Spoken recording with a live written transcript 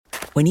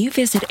When you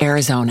visit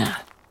Arizona,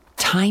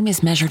 time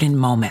is measured in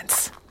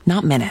moments,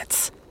 not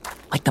minutes.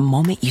 Like the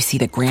moment you see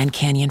the Grand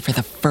Canyon for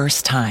the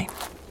first time.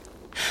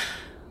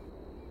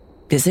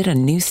 Visit a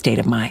new state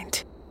of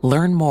mind.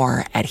 Learn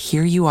more at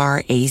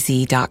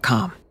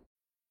hereyouareaz.com.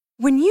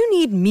 When you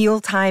need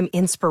mealtime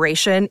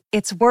inspiration,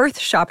 it's worth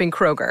shopping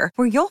Kroger,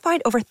 where you'll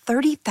find over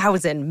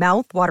 30,000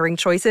 mouth-watering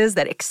choices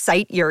that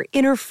excite your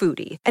inner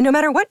foodie. And no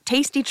matter what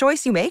tasty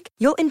choice you make,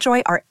 you'll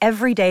enjoy our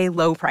everyday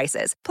low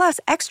prices, plus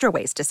extra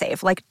ways to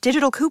save, like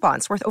digital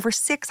coupons worth over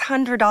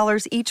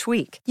 $600 each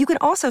week. You can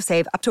also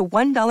save up to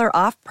 $1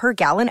 off per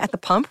gallon at the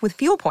pump with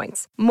fuel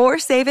points. More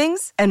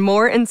savings and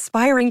more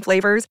inspiring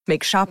flavors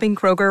make shopping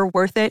Kroger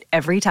worth it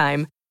every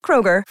time.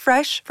 Kroger,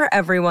 fresh for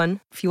everyone.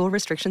 Fuel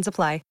restrictions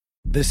apply.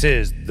 This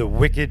is the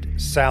Wicked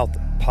South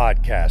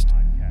Podcast,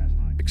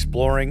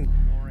 exploring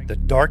the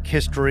dark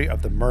history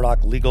of the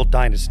Murdaugh legal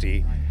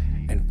dynasty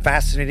and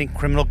fascinating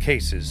criminal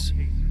cases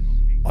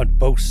on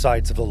both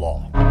sides of the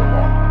law.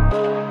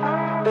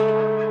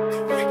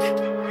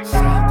 Wicked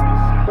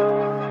South.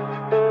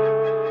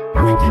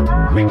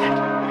 Wicked.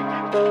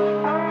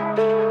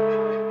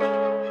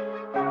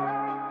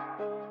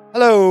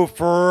 Hello,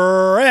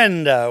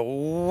 friend.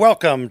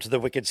 Welcome to the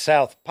Wicked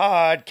South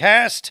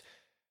Podcast.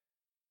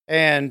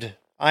 And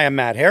I am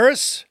Matt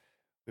Harris.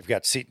 We've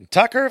got Seton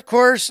Tucker, of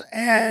course,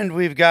 and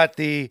we've got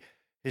the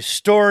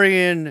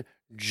historian,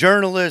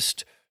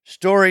 journalist,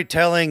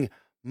 storytelling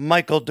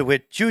Michael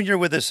DeWitt Jr.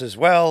 with us as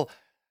well.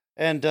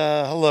 And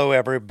hello,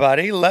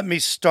 everybody. Let me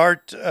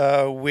start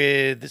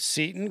with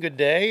Seton. Good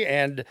day.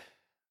 And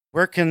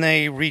where can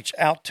they reach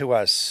out to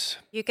us?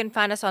 You can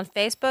find us on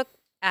Facebook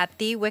at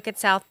the Wicked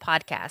South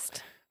Podcast.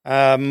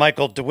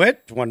 Michael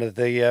DeWitt, one of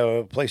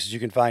the places you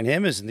can find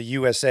him is in the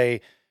USA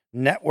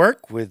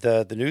Network with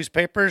the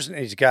newspapers. And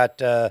he's got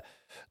the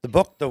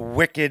book, The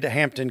Wicked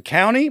Hampton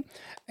County,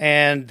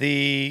 and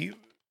the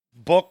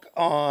book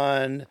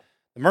on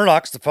the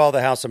Murdaughs, The Fall of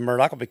the House of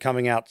Murdaugh, will be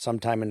coming out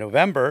sometime in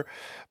November.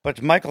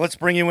 But Michael, let's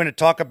bring you in to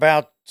talk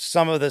about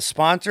some of the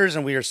sponsors,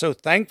 and we are so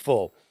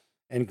thankful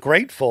and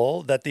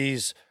grateful that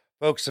these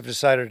folks have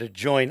decided to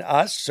join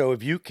us. So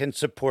if you can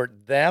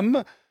support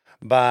them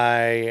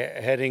by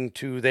heading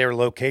to their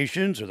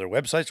locations or their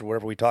websites or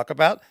whatever we talk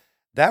about,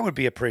 that would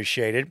be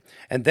appreciated.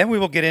 And then we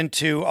will get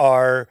into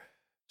our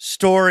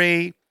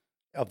story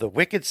of the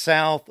Wicked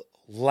South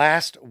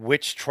last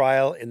witch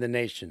trial in the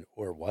nation.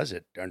 Or was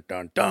it? Dun,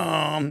 dun,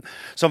 dun.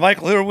 So,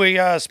 Michael, who are we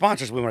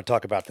sponsors we want to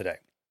talk about today?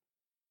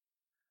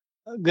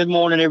 Good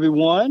morning,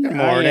 everyone. Good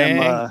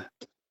morning.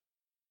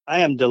 I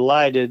am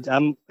delighted.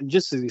 I'm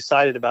just as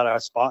excited about our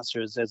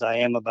sponsors as I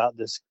am about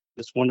this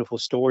wonderful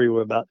story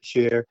we're about to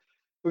share.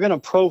 We're going to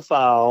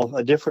profile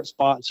a different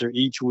sponsor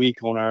each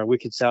week on our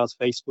Wicked South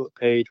Facebook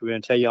page. We're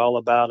going to tell you all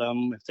about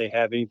them, if they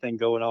have anything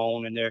going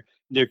on in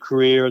their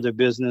career or their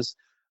business.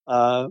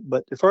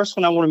 But the first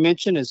one I want to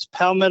mention is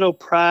Palmetto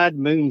Pride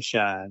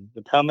Moonshine.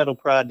 The Palmetto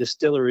Pride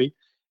Distillery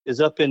is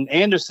up in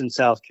Anderson,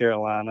 South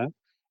Carolina.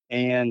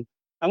 And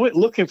I went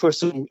looking for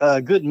some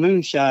good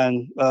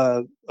moonshine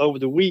over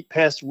the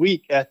past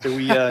week after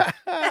we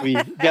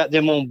got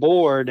them on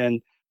board,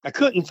 and I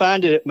couldn't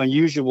find it at my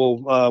usual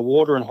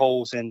watering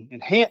holes in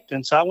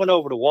Hampton, so I went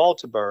over to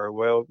Walterboro,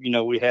 where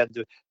we had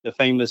the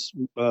famous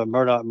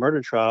Murdaugh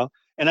murder trial,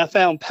 and I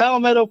found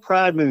Palmetto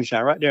Pride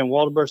Moonshine right there in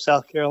Walterboro,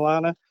 South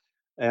Carolina,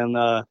 and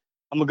I'm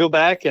gonna go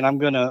back and I'm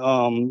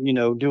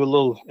gonna do a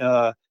little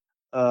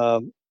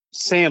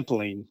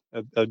sampling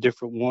of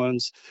different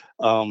ones.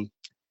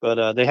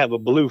 But they have a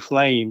blue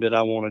flame that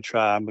I want to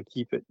try. I'm going to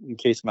keep it in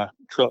case my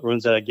truck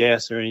runs out of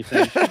gas or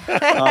anything.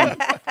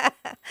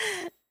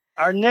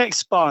 Our next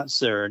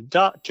sponsor,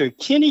 Dr.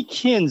 Kenny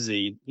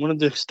Kinsey, one of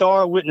the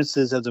star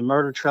witnesses of the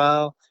murder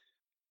trial.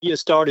 He has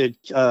started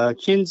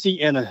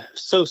Kinsey and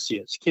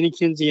Associates, Kenny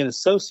Kinsey and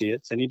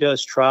Associates, and he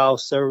does trial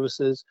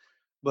services.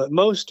 But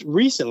most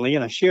recently,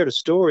 and I shared a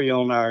story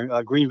on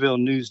our Greenville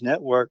News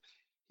Network,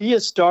 he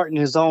is starting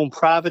his own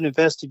private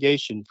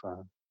investigation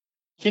firm,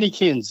 Kenny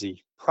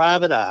Kinsey.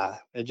 Private Eye.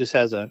 It just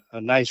has a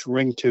nice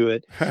ring to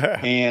it. But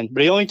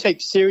he only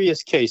takes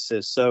serious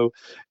cases. So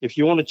if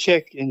you want to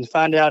check and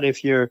find out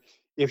if your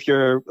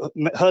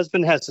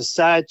husband has a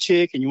side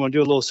chick and you want to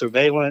do a little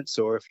surveillance,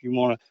 or if you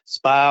want to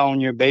spy on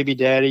your baby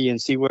daddy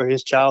and see where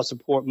his child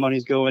support money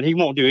is going, he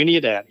won't do any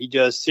of that. He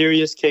does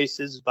serious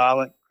cases,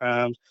 violent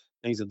crimes,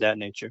 things of that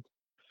nature.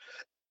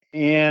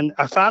 And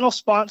our final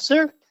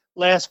sponsor,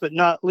 last but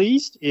not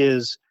least,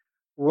 is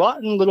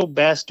Rotten Little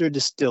Bastard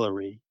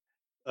Distillery.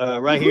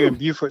 Right here in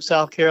Beaufort,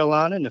 South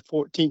Carolina, in the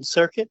 14th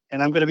Circuit.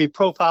 And I'm going to be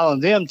profiling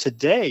them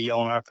today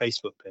on our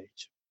Facebook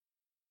page.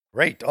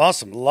 Great.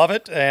 Awesome. Love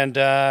it. And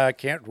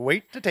can't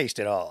wait to taste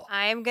it all.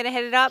 I'm going to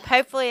hit it up.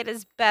 Hopefully it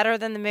is better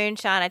than the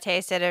moonshine I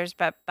tasted. It was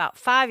about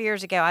 5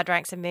 years ago. I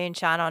drank some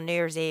moonshine on New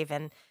Year's Eve,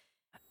 and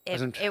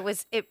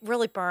it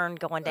really burned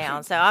going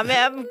down. So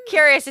I'm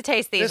curious to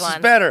taste these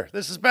ones.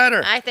 This is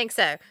better. I think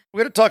so.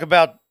 We're going to talk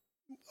about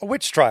a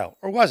witch trial,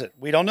 or was it?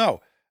 We don't know.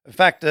 In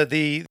fact,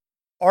 the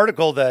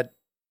article that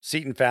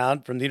Seton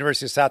found from the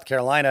University of South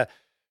Carolina,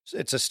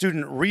 it's a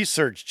student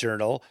research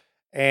journal,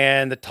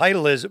 And the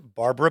title is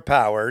Barbara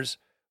Powers,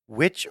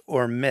 Witch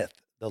or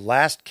Myth? The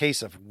Last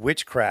Case of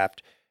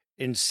Witchcraft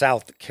in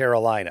South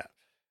Carolina.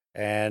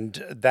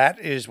 And that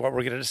is what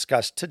we're going to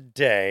discuss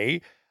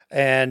today.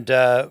 And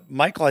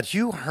Michael, had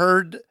you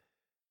heard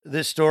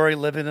this story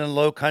living in the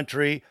Low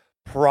Country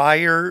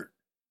prior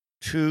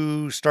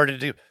to starting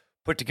to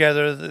put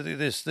together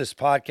this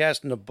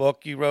podcast and the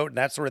book you wrote and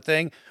that sort of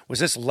thing? Was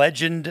this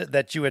legend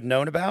that you had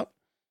known about?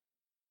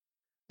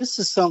 This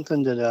is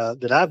something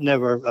that I've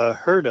never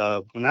heard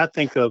of. When I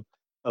think of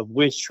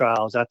witch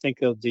trials, I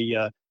think of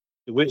the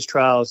witch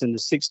trials in the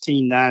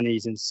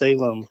 1690s in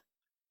Salem.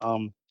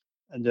 And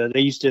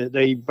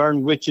they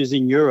burned witches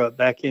in Europe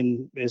back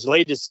in as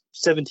late as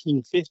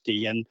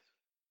 1750. And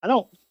I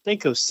don't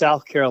think of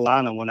South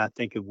Carolina when I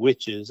think of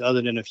witches,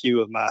 other than a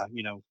few of my,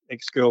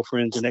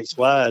 ex-girlfriends and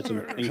ex-wives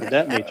and things of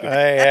that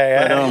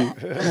nature.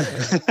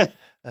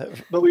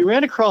 But we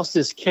ran across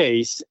this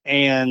case,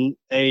 and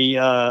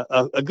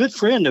a good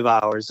friend of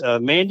ours,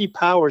 Mandy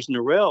Powers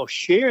Norrell,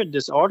 shared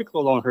this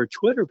article on her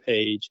Twitter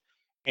page,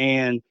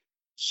 and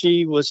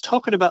she was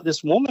talking about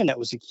this woman that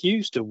was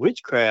accused of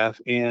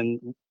witchcraft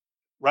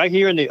right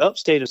here in the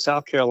upstate of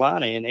South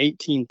Carolina in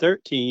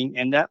 1813,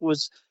 and that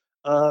was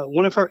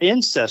one of her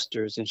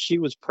ancestors, and she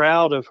was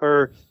proud of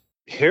her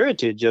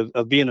heritage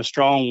of being a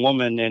strong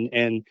woman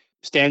and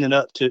standing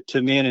up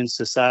to men in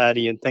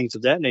society and things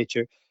of that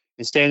nature,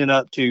 and standing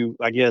up to,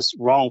 I guess,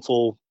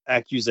 wrongful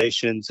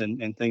accusations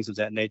and things of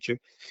that nature.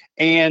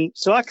 And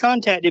so I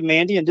contacted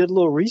Mandy and did a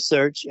little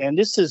research, and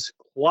this is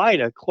quite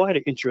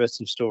an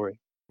interesting story.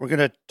 We're going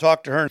to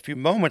talk to her in a few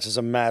moments, as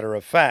a matter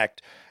of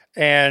fact.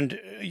 And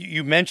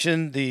you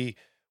mentioned the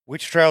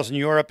witch trials in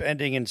Europe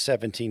ending in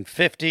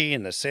 1750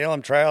 and the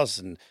Salem trials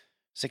in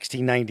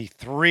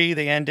 1693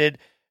 they ended.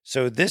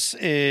 So this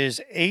is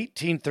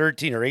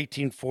 1813 or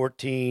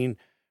 1814,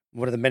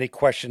 one of the many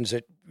questions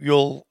that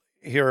you'll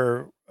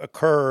hear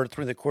occur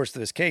through the course of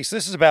this case.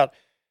 This is about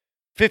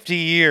 50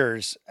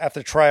 years after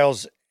the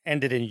trials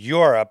ended in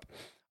Europe,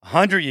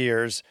 100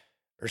 years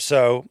or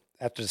so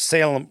after the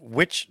Salem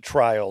witch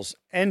trials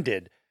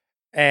ended.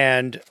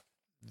 And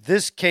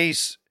this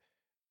case,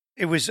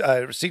 it was,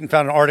 Seton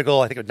found an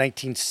article, I think it was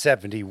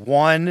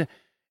 1971,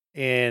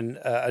 in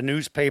a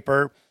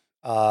newspaper,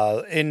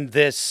 in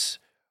this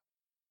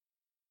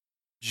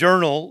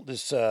journal,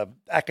 this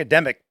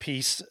academic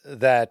piece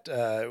that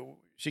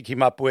she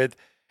came up with.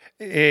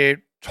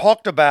 It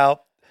talked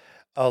about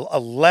a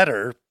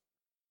letter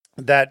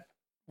that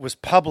was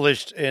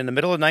published in the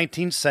middle of the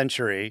 19th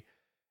century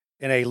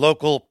in a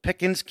local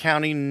Pickens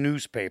County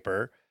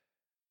newspaper.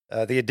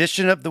 The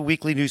edition of the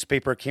weekly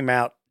newspaper came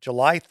out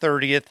July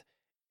 30th,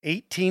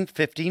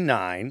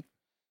 1859,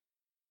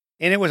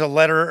 and it was a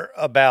letter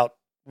about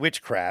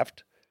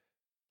witchcraft.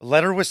 The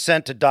letter was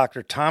sent to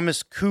Dr.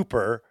 Thomas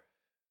Cooper,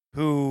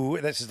 who,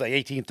 this is like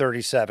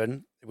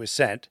 1837, it was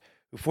sent,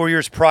 who 4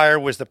 years prior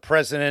was the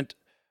president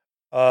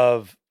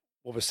of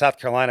what was South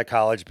Carolina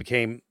College,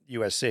 became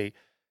USC.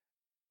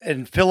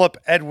 And Philip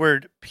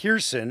Edward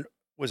Pearson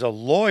was a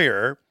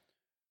lawyer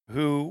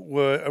who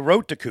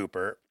wrote to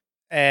Cooper.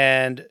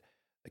 And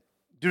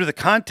due to the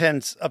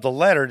contents of the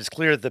letter, it's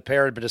clear that the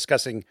pair had been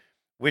discussing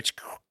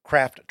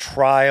witchcraft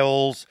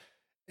trials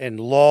and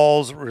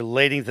laws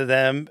relating to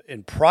them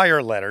in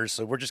prior letters.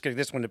 So we're just getting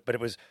this one, but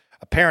it was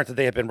apparent that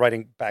they had been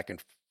writing back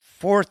and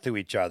forth to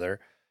each other.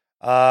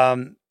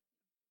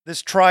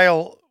 This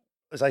trial,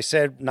 as I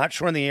said, not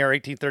sure in the year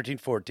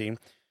 1813-14.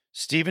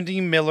 Stephen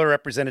D. Miller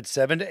represented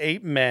 7 to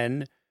 8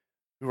 men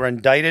who were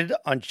indicted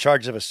on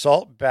charges of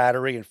assault,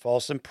 battery, and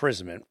false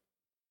imprisonment.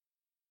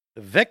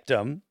 The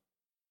victim,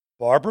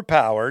 Barbara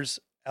Powers,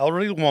 an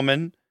elderly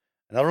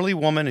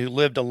woman who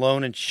lived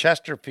alone in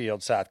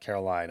Chesterfield, South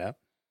Carolina.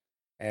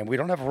 And we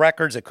don't have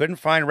records. I couldn't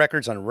find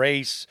records on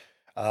race.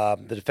 The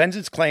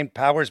defendants claimed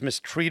Powers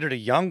mistreated a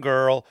young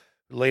girl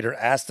who later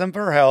asked them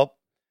for help.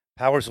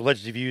 Powers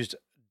allegedly used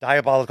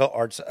diabolical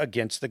arts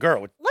against the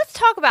girl. Let's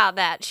talk about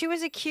that. She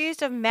was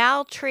accused of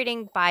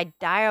maltreating by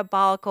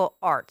diabolical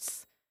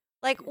arts.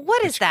 Like,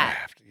 what is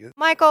that?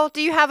 Michael,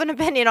 do you have an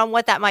opinion on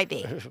what that might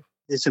be?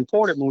 It's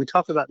important when we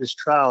talk about this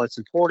trial, it's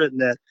important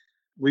that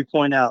we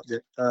point out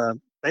that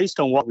based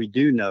on what we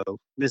do know,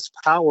 Miss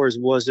Powers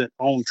wasn't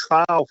on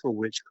trial for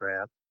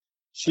witchcraft.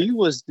 She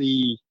was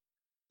the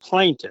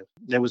plaintiff.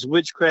 There was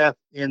witchcraft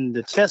in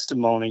the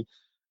testimony.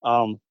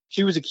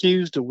 She was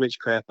accused of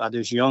witchcraft by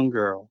this young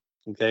girl.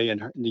 Okay,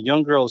 and the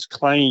young girl's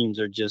claims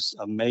are just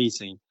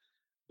amazing.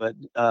 But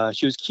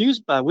she was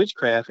accused by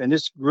witchcraft, and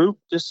this group,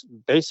 this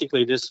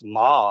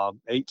mob,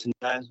 8 to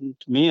 9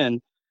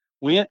 men,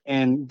 went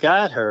and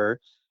got her,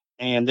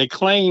 and they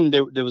claimed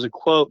there was a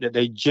quote that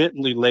they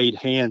gently laid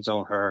hands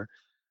on her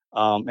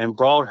and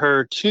brought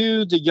her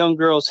to the young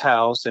girl's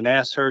house and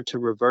asked her to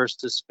reverse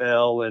the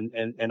spell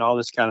and all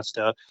this kind of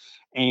stuff.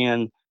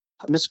 And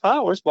Miss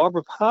Powers,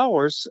 Barbara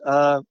Powers,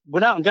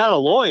 went out and got a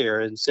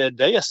lawyer and said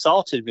they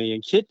assaulted me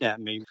and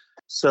kidnapped me.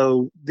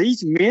 So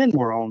these men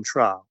were on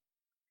trial.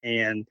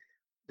 And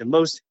the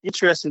most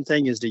interesting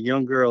thing is the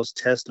young girl's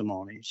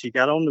testimony. She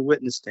got on the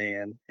witness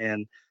stand,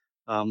 and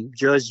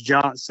Judge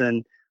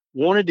Johnson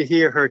wanted to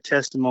hear her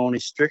testimony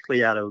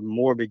strictly out of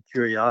morbid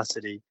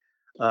curiosity.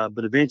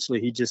 But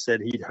eventually he just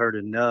said he'd heard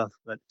enough.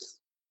 But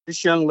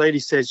this young lady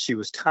said she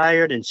was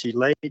tired and she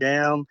lay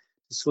down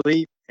to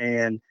sleep.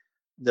 And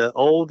the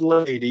old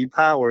lady,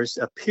 Powers,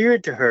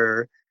 appeared to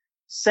her,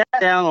 sat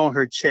down on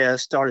her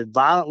chest, started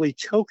violently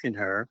choking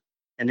her.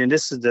 And then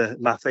this is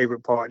my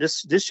favorite part.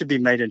 This should be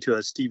made into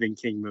a Stephen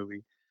King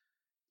movie.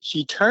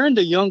 She turned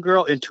the young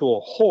girl into a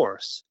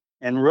horse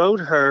and rode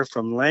her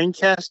from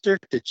Lancaster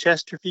to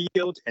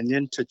Chesterfield and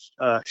then to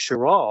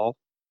Sherall,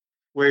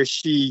 where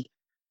she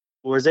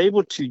was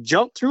able to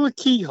jump through a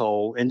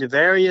keyhole into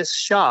various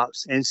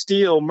shops and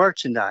steal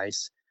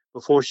merchandise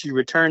before she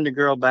returned the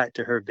girl back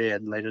to her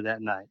bed later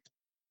that night.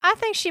 I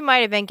think she might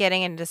have been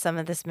getting into some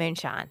of this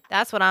moonshine.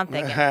 That's what I'm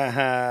thinking.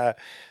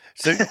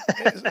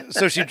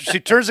 So she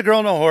turns the girl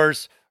into a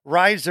horse,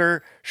 rides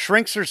her,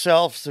 shrinks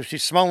herself so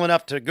she's small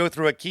enough to go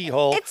through a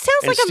keyhole. It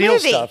sounds like a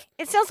movie. Stuff.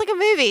 It sounds like a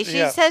movie.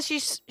 She says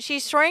she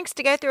shrinks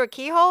to go through a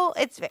keyhole.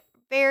 It's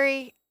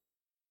very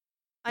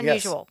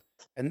unusual. Yes.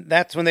 And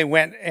that's when they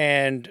went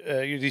and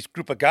these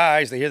group of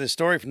guys, they hear the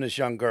story from this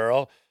young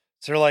girl.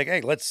 So they're like,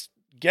 hey, let's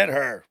get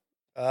her.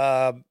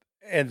 And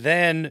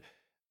then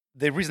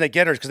the reason they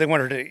get her is because they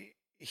want her to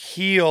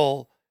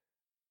heal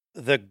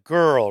the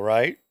girl,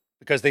 right?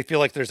 Because they feel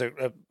like there's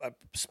a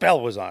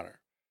spell was on her.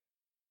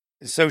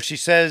 And so she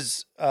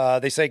says,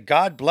 they say,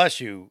 God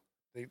bless you,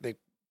 they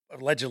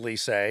allegedly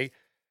say.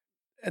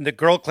 And the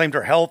girl claimed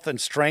her health and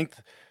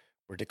strength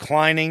were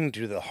declining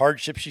due to the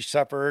hardship she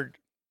suffered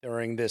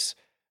during this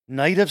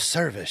night of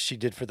service she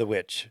did for the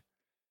witch.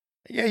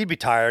 Yeah, you'd be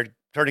tired,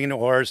 turning into a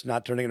horse,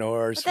 not turning into a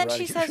horse. But then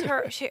she says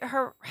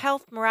her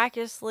health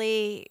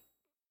miraculously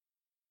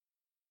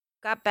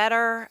got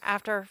better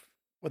after.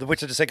 Well, the witch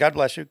had to say, God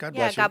bless you, God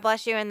bless you. God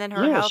bless you, and then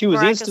her health she was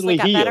miraculously instantly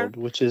got healed,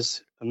 better. which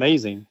is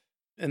amazing.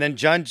 And then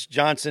Judge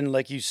Johnson,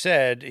 like you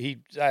said,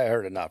 I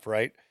heard enough,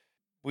 right?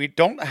 We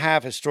don't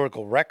have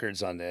historical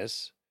records on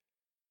this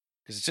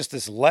because it's just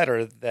this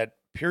letter that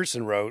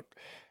Pearson wrote.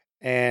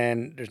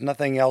 And there's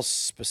nothing else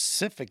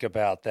specific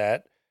about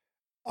that.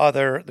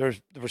 There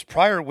was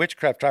prior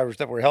witchcraft trials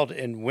that were held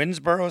in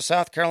Winnsboro,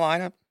 South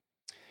Carolina.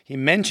 He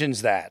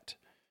mentions that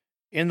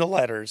in the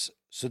letters.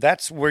 So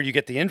that's where you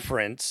get the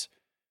inference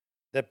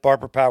that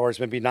Barbara Powers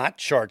maybe not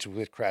charged with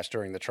witchcraft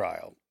during the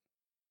trial.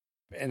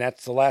 And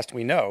that's the last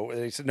we know.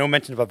 There's no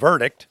mention of a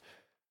verdict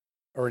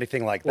or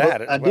anything like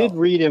that. I did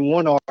read in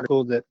one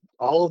article that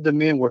all of the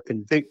men were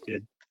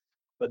convicted,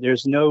 but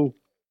there's no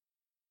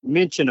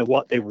mention of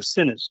what they were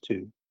sentenced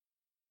to.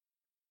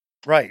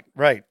 Right.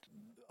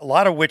 A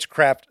lot of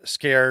witchcraft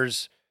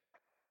scares,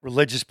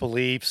 religious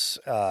beliefs,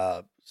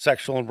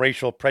 sexual and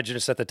racial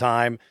prejudice at the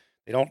time.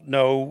 They don't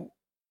know.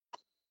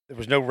 There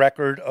was no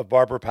record of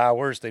Barbara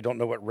Powers. They don't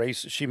know what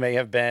race she may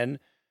have been.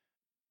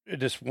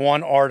 This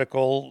one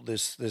article,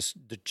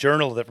 the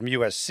journal that from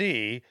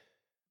USC,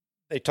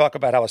 they talk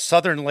about how a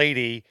Southern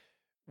lady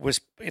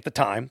was at the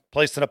time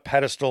placed on a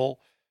pedestal.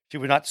 She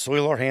would not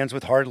soil her hands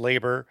with hard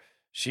labor.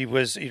 She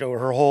was,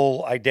 her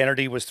whole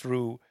identity was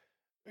through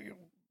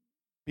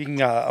being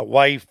a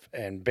wife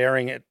and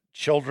bearing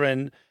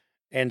children.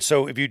 And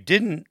so if you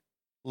didn't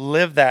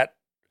live that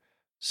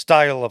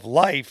style of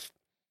life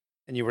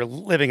and you were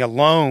living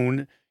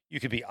alone, you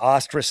could be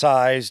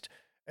ostracized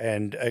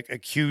and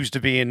accused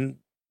of being,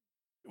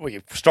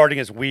 starting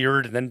as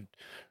weird and then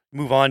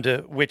move on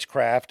to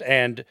witchcraft.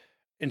 And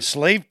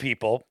enslaved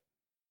people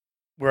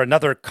were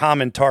another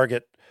common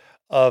target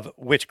of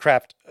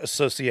witchcraft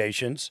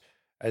associations,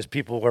 as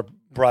people were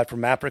brought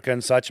from Africa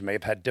and such, may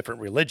have had different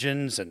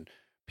religions and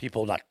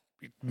people not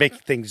make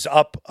things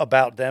up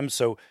about them.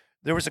 So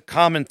there was a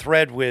common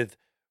thread with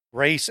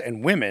race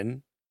and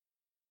women.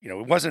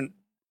 It wasn't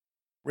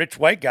rich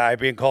white guy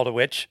being called a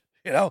witch.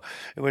 It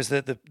was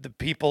the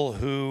people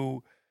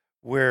who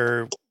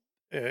were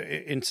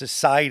in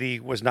society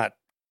was not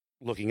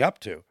looking up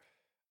to.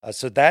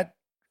 So that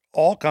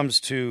all comes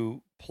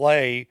to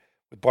play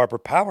with Barbara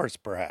Powers,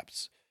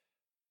 perhaps.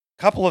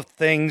 A couple of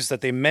things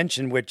that they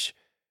mentioned, which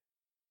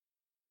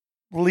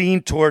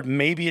lean toward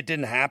maybe it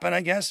didn't happen, I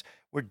guess,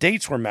 where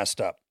dates were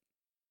messed up.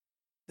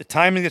 The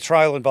timing of the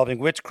trial involving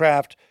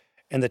witchcraft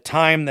and the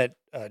time that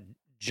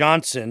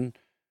Johnson,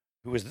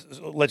 who was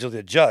allegedly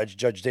a judge,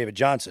 Judge David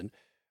Johnson,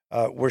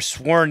 were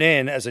sworn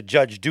in as a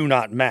judge do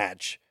not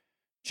match.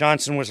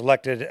 Johnson was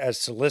elected as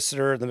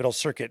solicitor in the Middle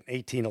Circuit in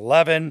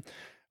 1811,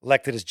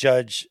 elected as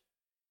judge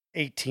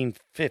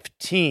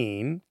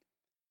 1815.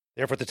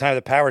 Therefore, at the time of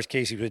the Powers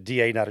case, he was a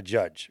DA, not a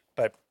judge.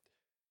 But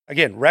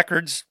again,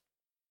 records,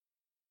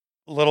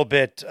 a little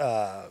bit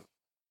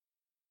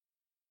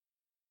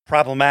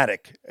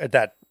problematic at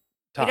that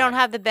time. We don't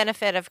have the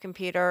benefit of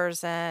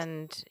computers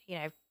and,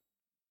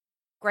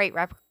 great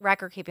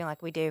record keeping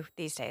like we do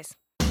these days.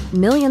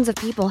 Millions of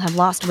people have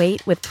lost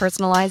weight with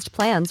personalized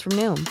plans from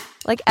Noom.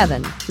 Like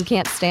Evan, who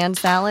can't stand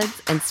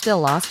salads and still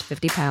lost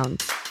 50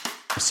 pounds.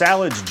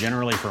 Salads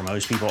generally for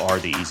most people are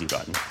the easy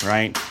button,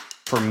 right?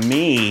 For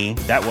me,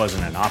 that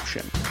wasn't an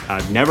option.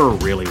 I never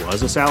really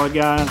was a salad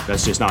guy.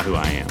 That's just not who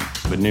I am.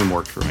 But Noom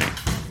worked for me.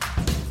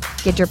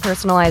 Get your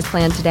personalized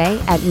plan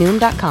today at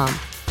Noom.com.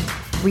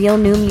 Real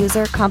Noom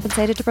user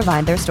compensated to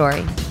provide their story.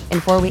 In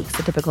 4 weeks,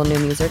 the typical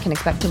Noom user can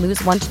expect to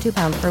lose 1 to 2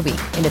 pounds per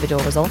week.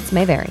 Individual results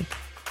may vary.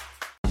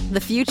 The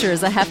future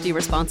is a hefty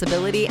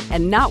responsibility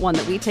and not one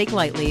that we take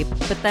lightly.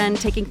 But then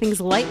taking things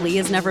lightly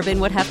has never been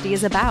what Hefty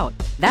is about.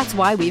 That's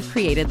why we've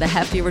created the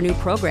Hefty Renew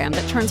program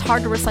that turns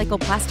hard to recycle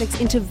plastics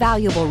into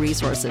valuable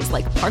resources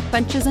like park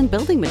benches and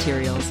building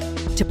materials.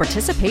 To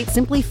participate,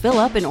 simply fill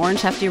up an orange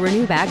Hefty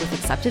Renew bag with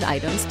accepted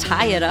items,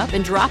 tie it up,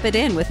 and drop it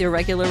in with your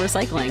regular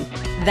recycling.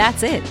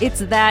 That's it. It's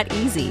that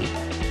easy.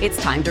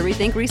 It's time to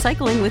rethink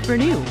recycling with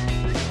Renew.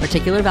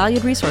 Particular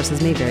valued resources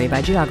may vary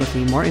by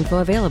geography. More info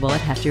available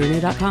at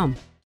heftyrenew.com.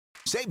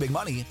 Save big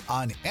money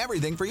on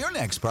everything for your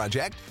next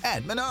project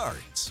at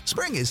Menards.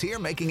 Spring is here,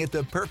 making it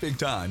the perfect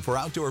time for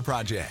outdoor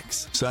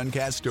projects.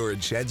 Suncast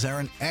storage sheds are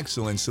an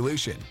excellent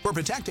solution for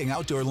protecting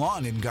outdoor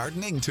lawn and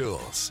gardening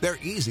tools. They're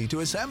easy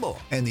to assemble,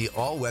 and the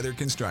all-weather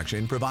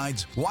construction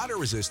provides water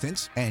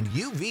resistance and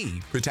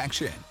UV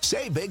protection.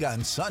 Save big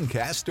on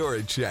Suncast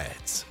storage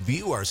sheds.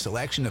 View our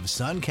selection of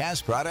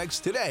Suncast products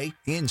today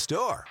in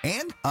store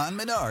and on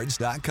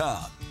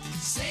Menards.com.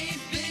 Save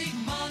big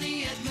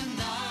money at Menards.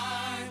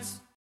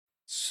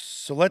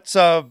 So let's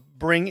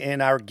bring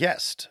in our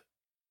guest.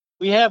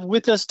 We have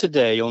with us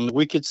today on the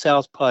Wicked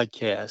South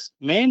podcast,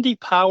 Mandy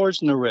Powers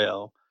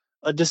Norrell,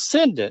 a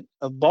descendant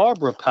of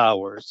Barbara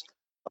Powers,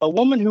 a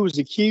woman who was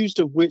accused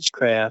of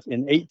witchcraft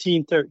in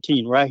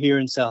 1813 right here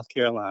in South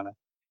Carolina.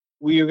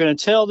 We are going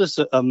to tell this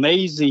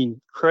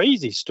amazing,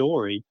 crazy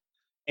story,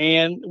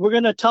 and we're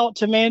going to talk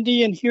to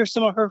Mandy and hear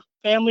some of her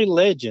family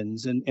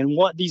legends and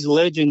what these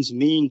legends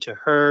mean to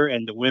her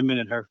and the women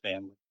in her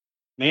family.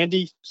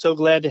 Mandy, so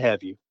glad to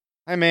have you.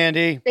 Hi,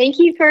 Mandy. Thank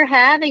you for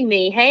having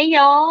me. Hey,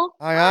 y'all.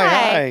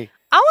 Hi.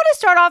 I want to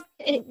start off.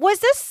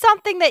 Was this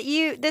something that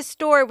this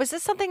story, was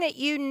this something that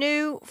you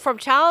knew from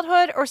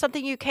childhood or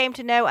something you came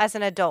to know as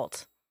an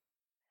adult?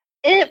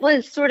 It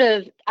was sort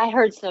of, I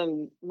heard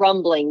some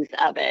rumblings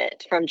of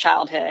it from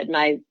childhood.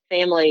 My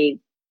family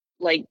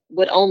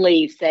would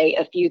only say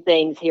a few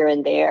things here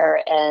and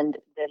there, and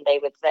then they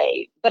would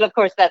say, but of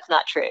course that's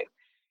not true.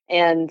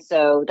 And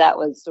so that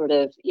was sort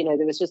of,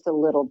 there was just a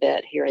little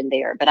bit here and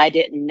there, but I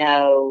didn't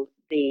know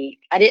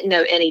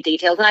any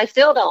details, and I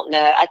still don't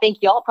know. I think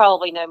y'all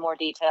probably know more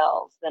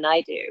details than I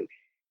do.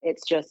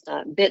 It's just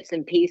bits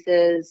and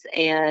pieces.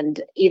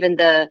 And even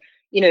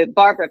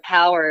Barbara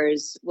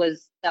Powers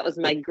was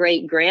my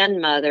great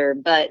grandmother,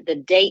 but the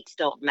dates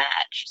don't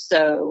match.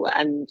 So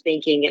I'm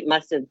thinking it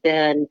must have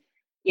been,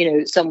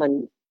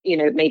 someone,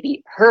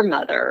 maybe her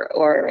mother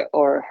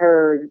or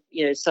her,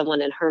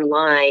 someone in her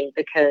line,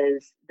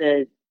 because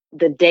the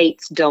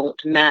dates don't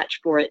match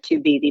for it to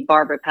be the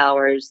Barbara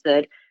Powers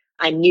that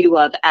I knew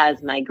of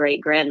as my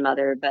great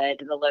grandmother, but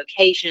the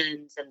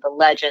locations and the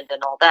legend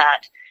and all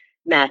that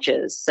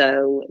matches.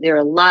 So there are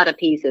a lot of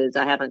pieces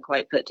I haven't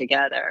quite put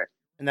together.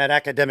 In that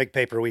academic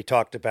paper we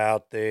talked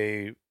about,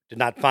 they did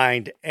not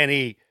find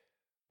any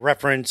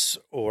reference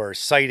or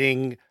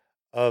citing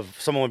of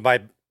someone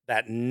by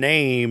that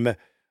name,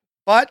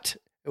 but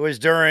it was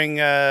during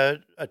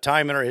a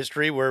time in our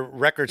history where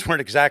records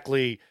weren't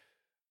exactly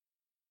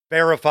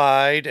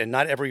verified and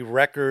not every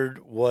record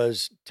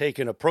was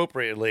taken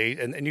appropriately.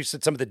 And you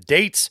said some of the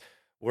dates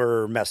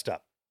were messed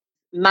up.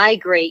 My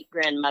great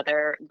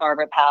grandmother,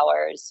 Barbara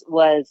Powers,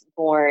 was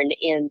born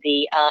in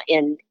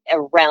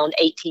around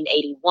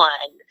 1881.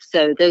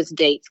 So those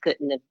dates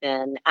couldn't have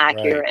been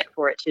accurate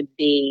for it to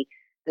be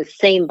the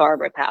same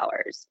Barbara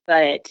Powers.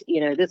 But,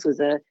 this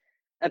was a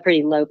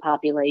pretty low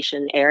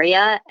population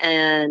area.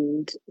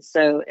 And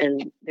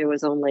there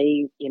was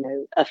only,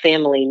 a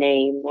family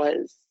name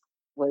was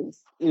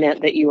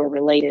meant that you were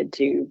related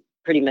to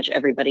pretty much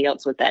everybody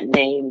else with that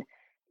name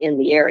in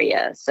the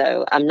area.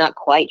 So I'm not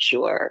quite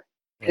sure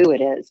who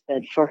it is,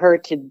 but for her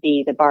to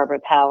be the Barbara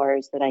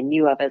Powers that I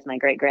knew of as my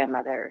great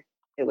grandmother,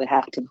 it would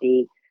have to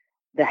be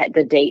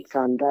the dates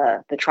on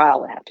the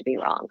trial would have to be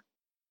wrong.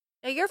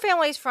 Now, your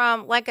family's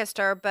from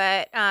Lancaster,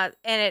 but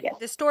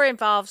the story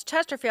involves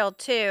Chesterfield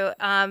too.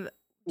 Do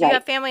you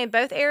have family in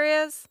both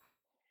areas?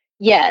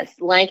 Yes,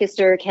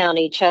 Lancaster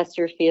County,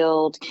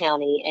 Chesterfield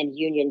County, and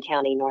Union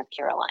County, North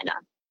Carolina.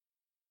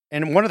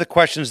 And one of the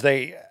questions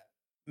they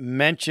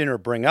mention or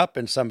bring up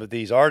in some of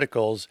these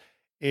articles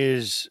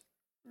is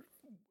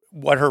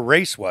what her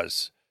race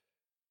was.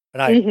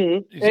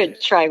 And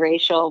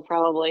triracial,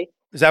 probably.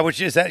 Is that what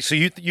is that? So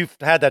you've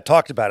had that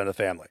talked about in the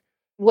family?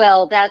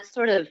 Well, that's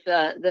sort of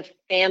the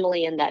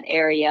family in that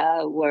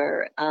area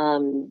were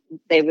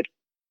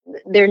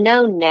they're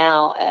known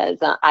now as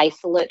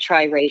isolate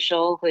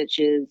triracial, which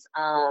is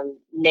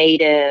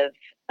native,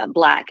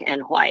 black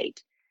and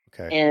white.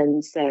 Okay.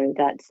 And so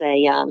that's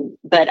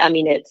but I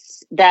mean,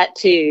 that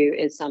too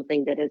is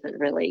something that isn't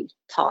really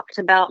talked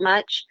about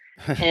much.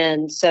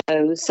 And so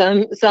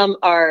some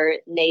are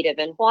native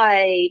and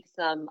white,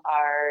 some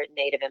are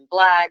native and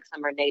black,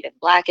 some are native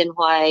black and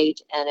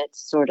white. And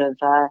it's sort of,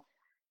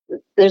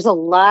 there's a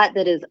lot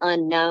that is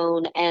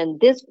unknown.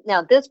 And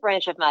this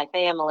branch of my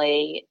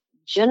family,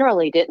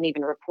 generally didn't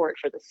even report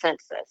for the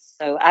census.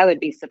 So I would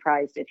be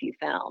surprised if you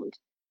found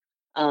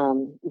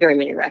very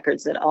many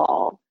records at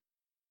all.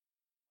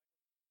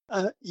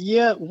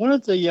 Yeah, one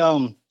of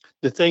the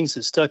things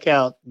that stuck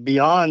out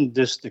beyond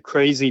just the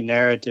crazy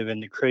narrative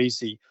and the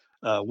crazy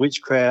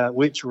witchcraft,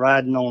 witch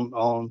riding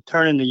on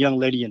turning the young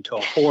lady into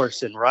a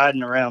horse and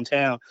riding around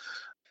town.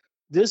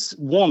 This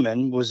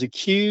woman was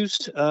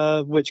accused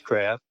of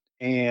witchcraft,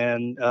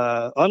 and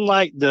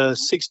unlike the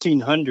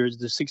 1600s,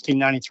 the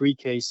 1693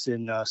 case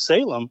in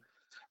Salem,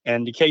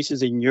 and the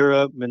cases in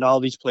Europe and all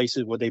these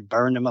places where they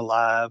burned them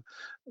alive,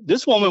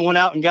 this woman went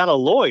out and got a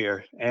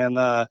lawyer, and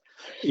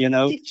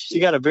she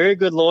got a very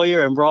good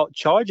lawyer and brought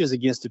charges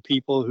against the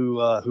people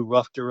who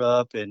roughed her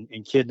up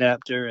and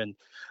kidnapped her. And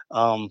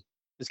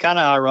it's kind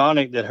of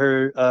ironic that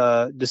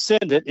her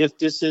descendant, if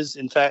this is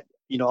in fact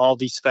all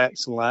these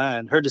facts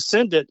align, her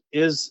descendant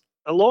is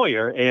a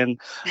lawyer. And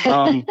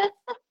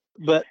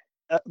but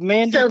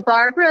Mandy, so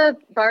Barbara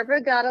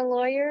got a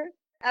lawyer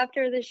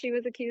after that she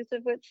was accused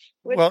of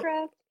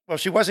witchcraft. Well,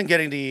 she wasn't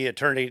getting the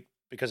attorney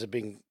because of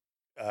being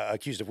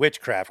accused of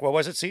witchcraft. What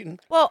was it, Seton?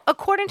 Well,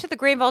 according to the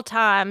Greenville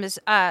Times,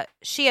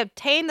 she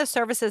obtained the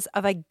services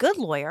of a good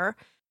lawyer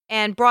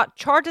and brought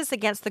charges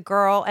against the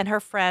girl and her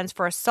friends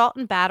for assault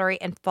and battery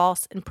and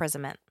false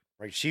imprisonment.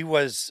 Right. She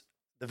was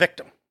the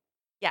victim.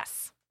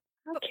 Yes.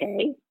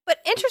 Okay. But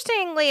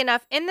interestingly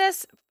enough, in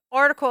this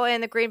article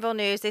in the Greenville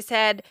News, they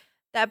said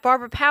that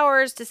Barbara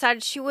Powers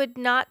decided she would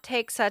not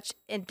take such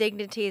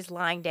indignities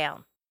lying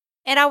down.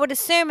 And I would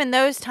assume in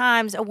those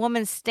times, a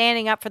woman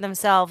standing up for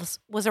themselves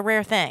was a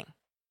rare thing.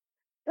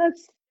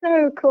 That's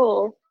so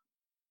cool.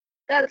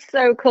 That's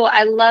so cool.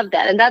 I love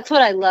that. And that's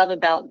what I love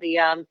about the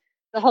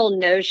whole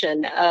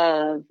notion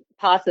of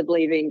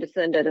possibly being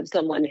descendant of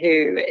someone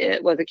who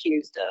was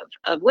accused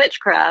of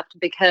witchcraft,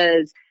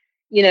 because,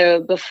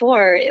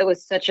 before it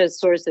was such a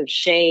source of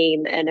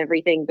shame and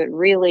everything, but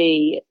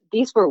really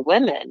these were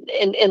women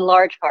in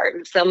large part.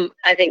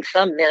 I think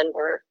some men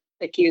were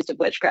accused of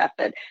witchcraft,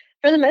 but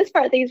for the most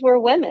part, these were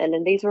women,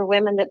 and these were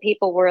women that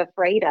people were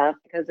afraid of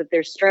because of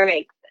their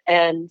strength.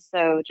 And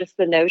so just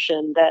the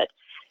notion that,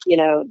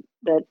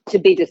 that to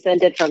be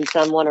descended from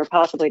someone or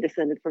possibly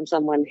descended from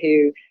someone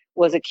who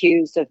was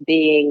accused of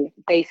being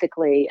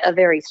basically a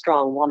very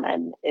strong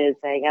woman is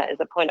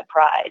a point of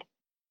pride.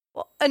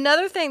 Well,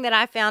 another thing that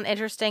I found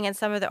interesting in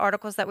some of the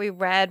articles that we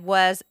read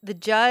was the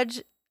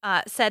judge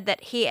said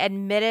that he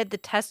admitted the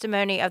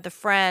testimony of the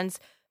friends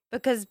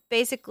because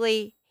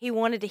basically he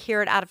wanted to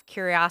hear it out of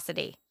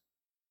curiosity.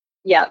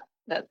 Yeah,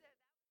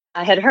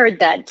 I had heard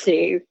that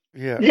too.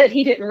 Yeah. That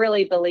he didn't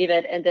really believe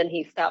it, and then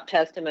he stopped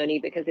testimony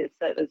because it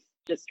was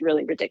just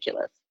really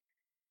ridiculous.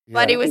 Yeah.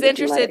 But he was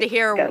interested to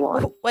hear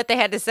what they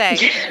had to say.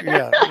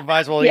 Yeah, might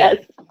as well. Yes.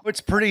 Yeah.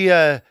 It's pretty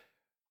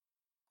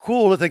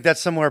cool to think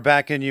that's somewhere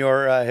back in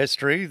your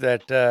history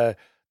that the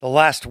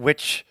last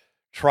witch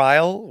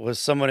trial was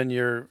someone in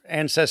your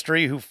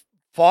ancestry who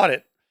fought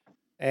it,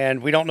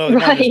 and we don't know.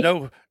 Right.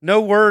 There's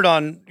no word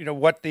on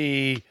what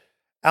the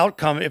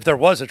outcome, if there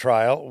was a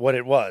trial, what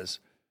it was.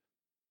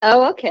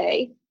 Oh,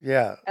 okay.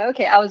 Yeah.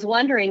 Okay, I was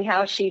wondering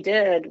how she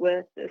did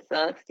with this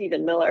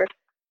Stephen Miller.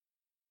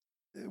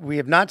 We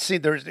have not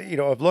seen.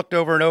 I've looked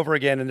over and over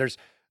again, and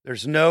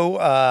there's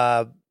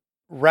no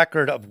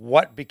record of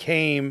what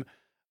became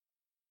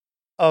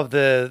of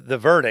the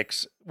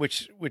verdicts,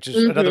 which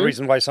is another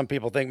reason why some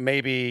people think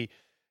maybe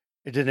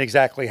it didn't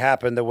exactly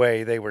happen the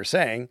way they were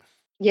saying.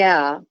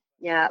 Yeah.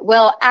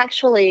 Well,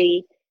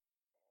 actually,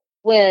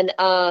 when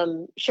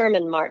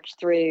Sherman marched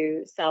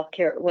through South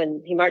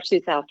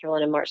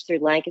Carolina, marched through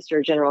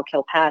Lancaster, General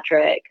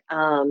Kilpatrick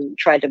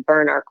tried to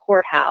burn our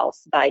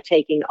courthouse by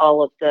taking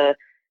all of the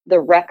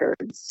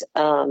records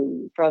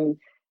from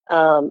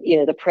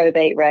the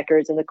probate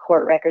records and the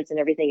court records and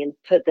everything, and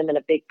put them in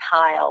a big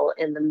pile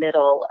in the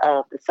middle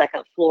of the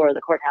second floor of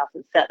the courthouse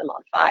and set them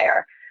on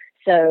fire.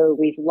 So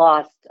we've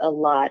lost a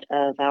lot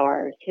of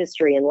our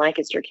history in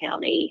Lancaster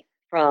County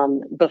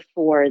from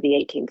before the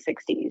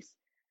 1860s.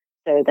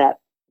 So that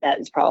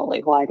is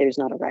probably why there's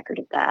not a record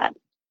of that.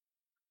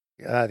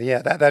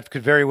 Yeah, that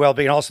could very well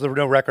be. And also there was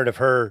no record of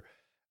her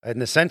in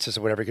the census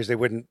or whatever, because she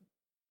wouldn't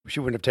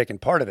have taken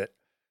part of it.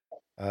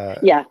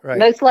 Yeah, right.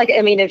 Most likely.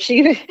 I mean, if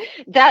she,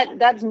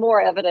 that's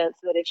more evidence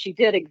that if she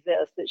did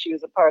exist, that she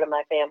was a part of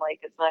my family,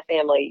 because my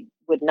family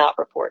would not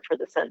report for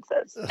the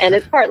census. And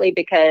it's partly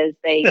because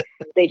they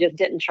just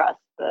didn't trust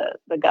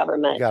the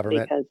government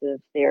because of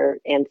their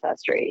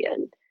ancestry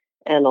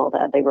and all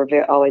that. They were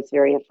always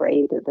very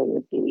afraid that they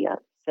would be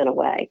sent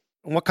away.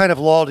 What kind of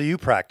law do you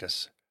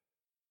practice?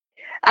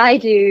 I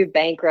do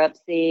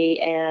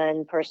bankruptcy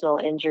and personal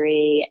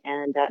injury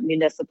and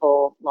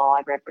municipal law.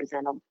 I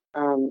represent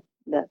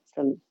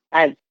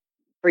I've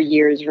for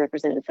years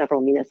represented several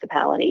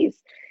municipalities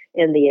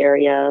in the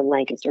area,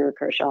 Lancaster,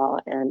 Kershaw,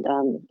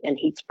 and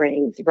Heat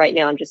Springs. Right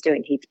now I'm just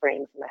doing Heat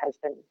Springs, and my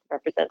husband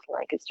represents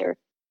Lancaster.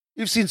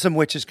 You've seen some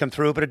witches come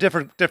through, but a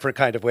different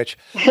kind of witch.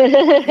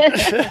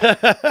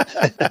 I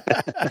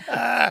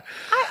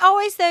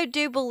always, though,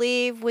 do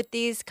believe with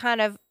these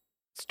kind of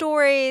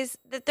stories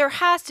that there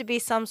has to be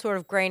some sort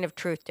of grain of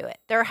truth to it.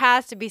 There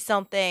has to be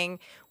something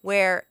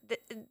where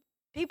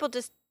people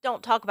just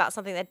don't talk about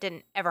something that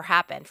didn't ever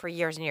happen for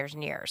years and years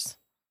and years.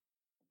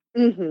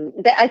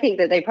 I think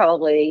that they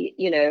probably,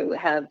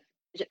 have.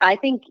 I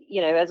think,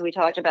 as we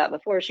talked about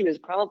before, she was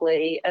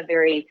probably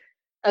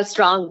a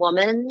strong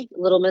woman, a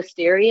little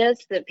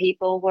mysterious that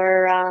people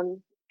were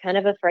kind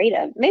of afraid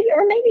of. Maybe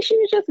she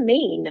was just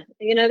mean.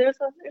 There's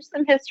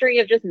some history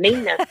of just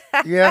meanness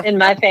in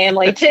my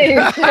family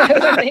too. So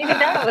maybe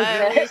that was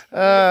it.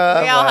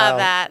 We all have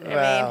that.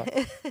 Wow.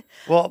 I mean,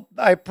 Well,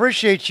 I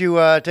appreciate you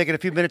taking a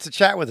few minutes to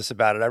chat with us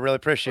about it. I really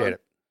appreciate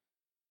it.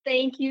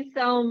 Thank you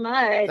so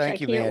much. Thank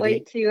you, I can't Mandy.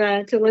 wait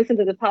to listen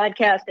to the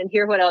podcast and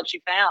hear what else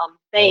you found.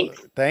 Thanks.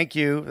 Well, thank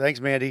you.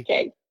 Thanks, Mandy.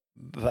 Okay.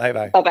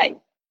 Bye-bye. Bye-bye.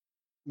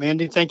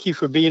 Mandy, thank you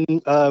for being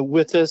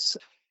with us.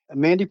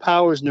 Mandy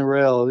Powers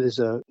Norell is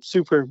a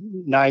super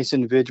nice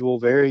individual,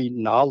 very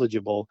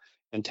knowledgeable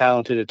and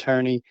talented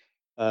attorney.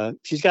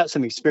 She's got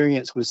some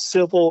experience with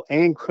civil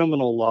and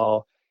criminal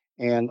law.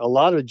 And a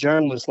lot of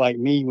journalists like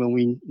me, when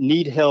we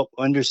need help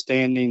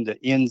understanding the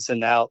ins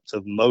and outs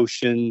of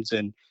motions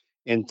and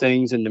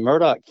things in the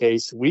Murdaugh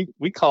case,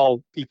 we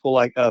call people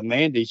like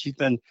Mandy. She's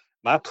been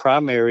my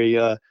primary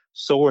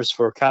source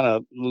for kind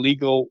of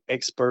legal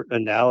expert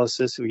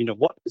analysis.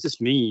 What does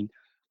this mean?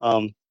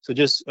 So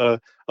just a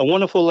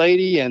wonderful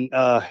lady and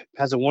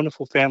has a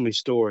wonderful family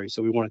story.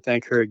 So we want to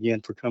thank her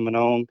again for coming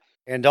on.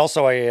 And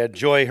also, I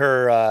enjoy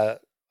her,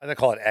 I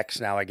call it X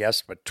now, I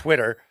guess, but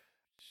Twitter.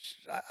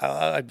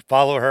 I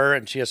follow her,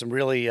 and she has some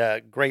really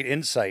great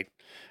insight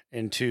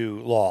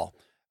into law.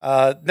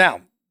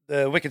 Now,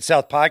 the Wicked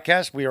South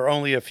podcast, we are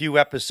only a few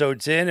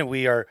episodes in, and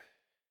we are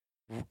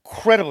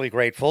incredibly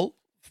grateful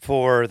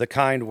for the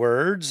kind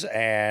words.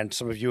 And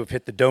some of you have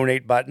hit the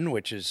donate button,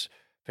 which is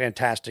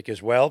fantastic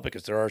as well,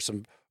 because there are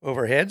some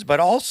overheads, but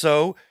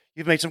also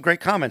you've made some great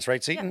comments,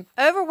 right, Seton?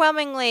 Yeah.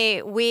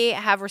 Overwhelmingly, we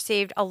have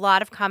received a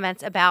lot of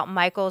comments about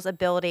Michael's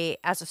ability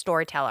as a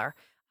storyteller.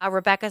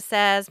 Rebecca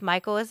says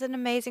Michael is an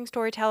amazing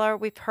storyteller.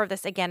 We've heard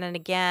this again and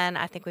again.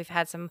 I think we've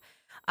had some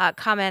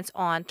comments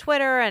on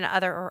Twitter and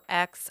other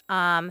X.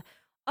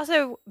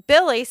 Also,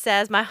 Billy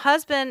says, my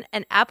husband,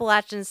 an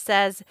Appalachian,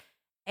 says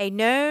a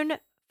known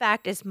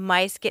fact is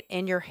mice get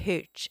in your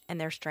hooch and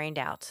they're strained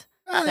out.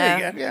 Oh, there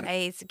you go. Yeah.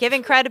 He's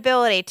giving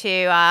credibility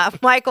to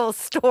Michael's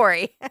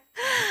story.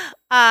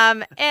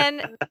 And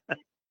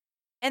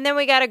then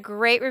we got a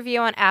great review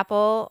on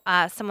Apple.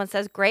 Someone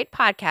says, great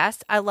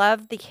podcast. I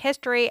love the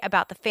history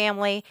about the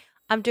family.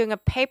 I'm doing a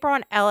paper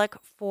on Alec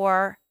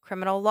for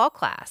criminal law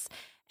class.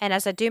 And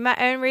as I do my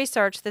own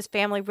research, this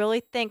family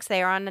really thinks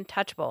they are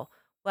untouchable.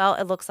 Well,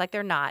 it looks like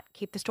they're not.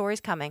 Keep the stories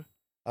coming.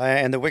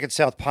 And the Wicked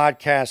South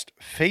podcast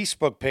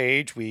Facebook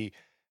page, we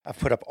have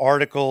put up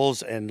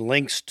articles and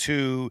links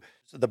to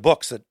the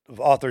books of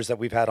authors that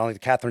we've had on. The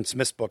Catherine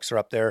Smith's books are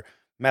up there.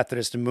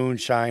 Methodist and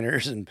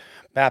Moonshiners and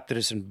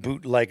Baptist and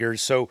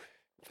Bootleggers. So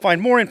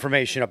find more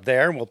information up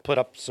there, and we'll put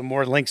up some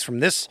more links from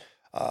this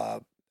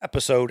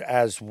episode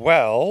as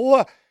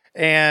well.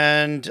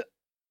 And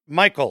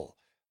Michael,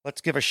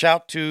 let's give a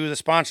shout to the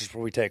sponsors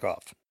before we take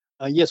off.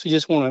 Yes, we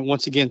just want to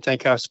once again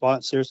thank our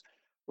sponsors,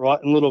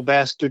 Rotten Little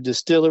Bastard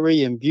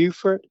Distillery in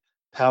Beaufort,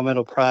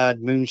 Palmetto Pride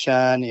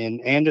Moonshine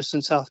in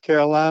Anderson, South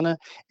Carolina,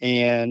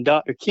 and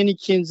Dr. Kenny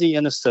Kinsey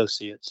and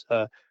Associates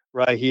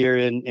right here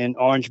in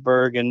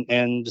Orangeburg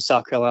and the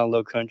South Carolina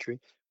Low Country.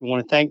 We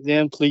want to thank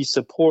them. Please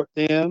support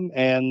them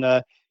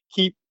and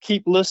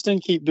keep listening,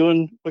 keep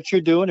doing what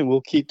you're doing, and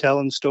we'll keep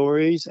telling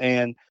stories.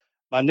 And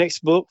my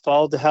next book,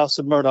 Fall of the House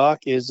of Murdaugh,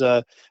 is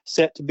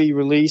set to be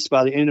released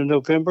by the end of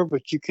November,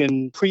 but you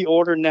can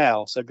pre-order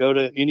now. So go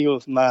to any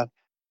of my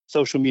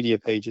social media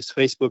pages,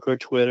 Facebook or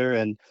Twitter,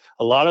 and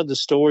a lot of the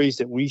stories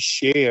that we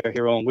share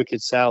here on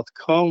Wicked South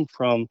come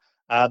from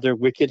either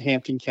Wicked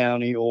Hampton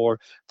County or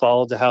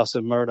Fall of the House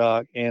of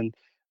Murdaugh. And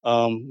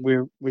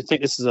we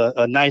think this is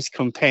a nice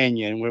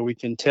companion where we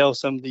can tell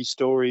some of these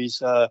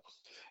stories,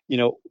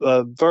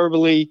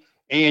 verbally,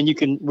 and you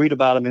can read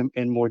about them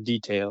in more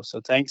detail.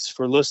 So thanks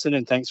for listening,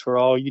 and thanks for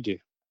all you do.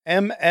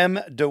 M.M.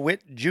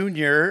 DeWitt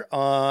Jr.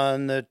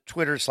 on the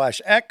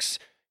Twitter/X.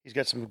 He's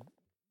got some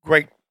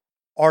great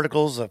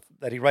articles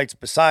that he writes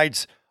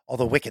besides all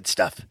the wicked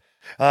stuff.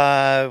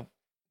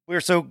 We're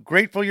so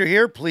grateful you're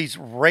here. Please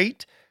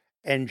rate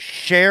and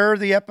share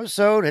the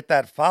episode. Hit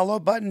that follow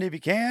button if you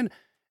can.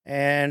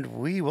 And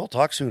we will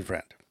talk soon,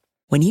 friend.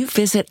 When you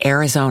visit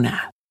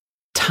Arizona,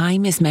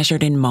 time is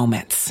measured in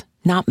moments,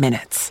 not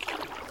minutes.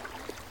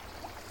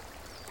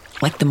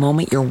 Like the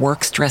moment your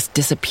work stress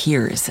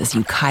disappears as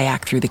you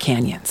kayak through the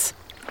canyons.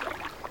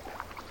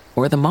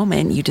 Or the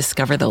moment you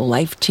discover the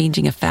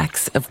life-changing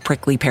effects of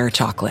prickly pear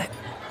chocolate.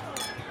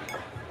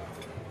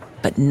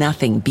 But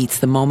nothing beats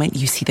the moment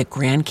you see the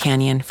Grand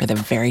Canyon for the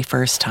very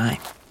first time.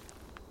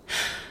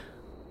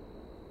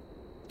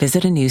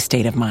 Visit a new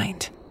state of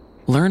mind.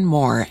 Learn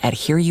more at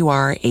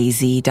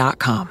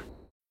hereyouareaz.com.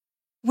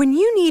 When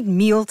you need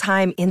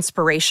mealtime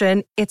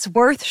inspiration, it's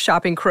worth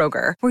shopping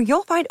Kroger, where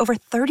you'll find over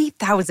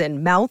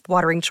 30,000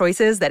 mouth-watering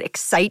choices that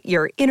excite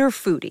your inner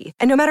foodie.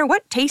 And no matter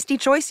what tasty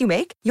choice you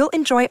make, you'll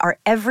enjoy our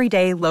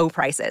everyday low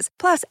prices,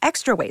 plus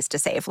extra ways to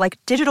save, like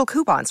digital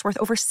coupons worth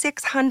over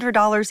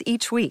 $600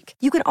 each week.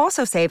 You can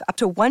also save up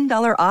to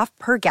 $1 off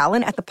per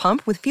gallon at the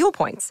pump with fuel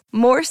points.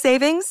 More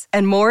savings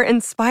and more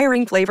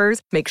inspiring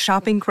flavors make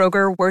shopping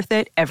Kroger worth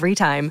it every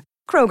time.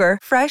 Kroger,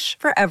 fresh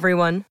for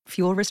everyone.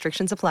 Fuel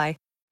restrictions apply.